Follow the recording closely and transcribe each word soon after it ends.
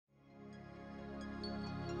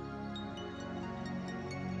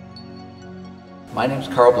My name is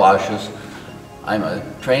Karl Blasius. I'm a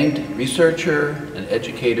trained researcher and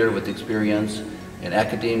educator with experience in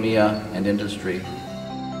academia and industry.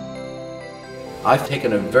 I've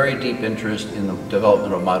taken a very deep interest in the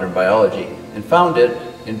development of modern biology and found it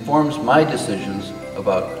informs my decisions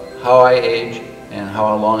about how I age and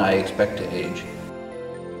how long I expect to age.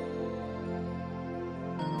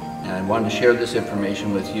 And I wanted to share this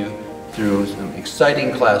information with you through some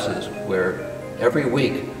exciting classes where every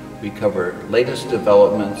week we cover latest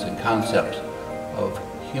developments and concepts of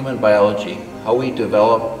human biology, how we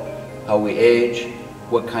develop, how we age,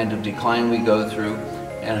 what kind of decline we go through,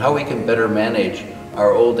 and how we can better manage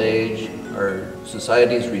our old age, our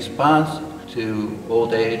society's response to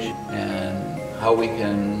old age, and how we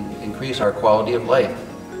can increase our quality of life.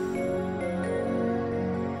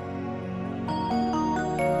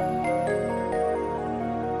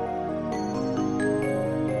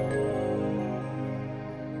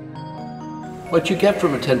 What you get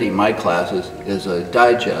from attending my classes is a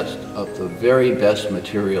digest of the very best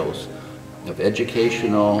materials, of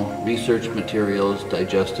educational research materials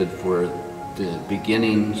digested for the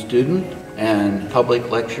beginning student, and public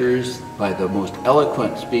lectures by the most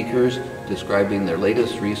eloquent speakers describing their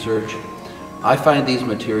latest research. I find these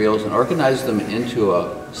materials and organize them into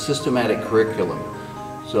a systematic curriculum.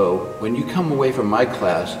 So when you come away from my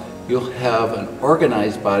class, you'll have an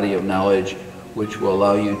organized body of knowledge which will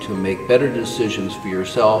allow you to make better decisions for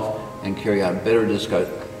yourself and carry on better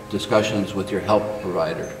discussions with your health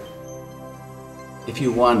provider. If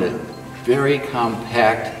you want a very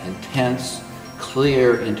compact, intense,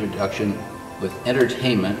 clear introduction with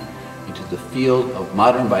entertainment into the field of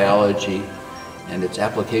modern biology and its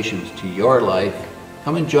applications to your life,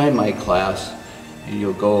 come and join my class and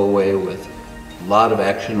you'll go away with a lot of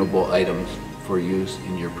actionable items for use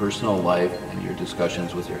in your personal life and your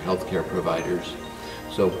discussions with your healthcare providers.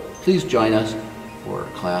 So please join us for a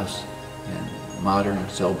class in modern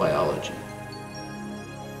cell biology.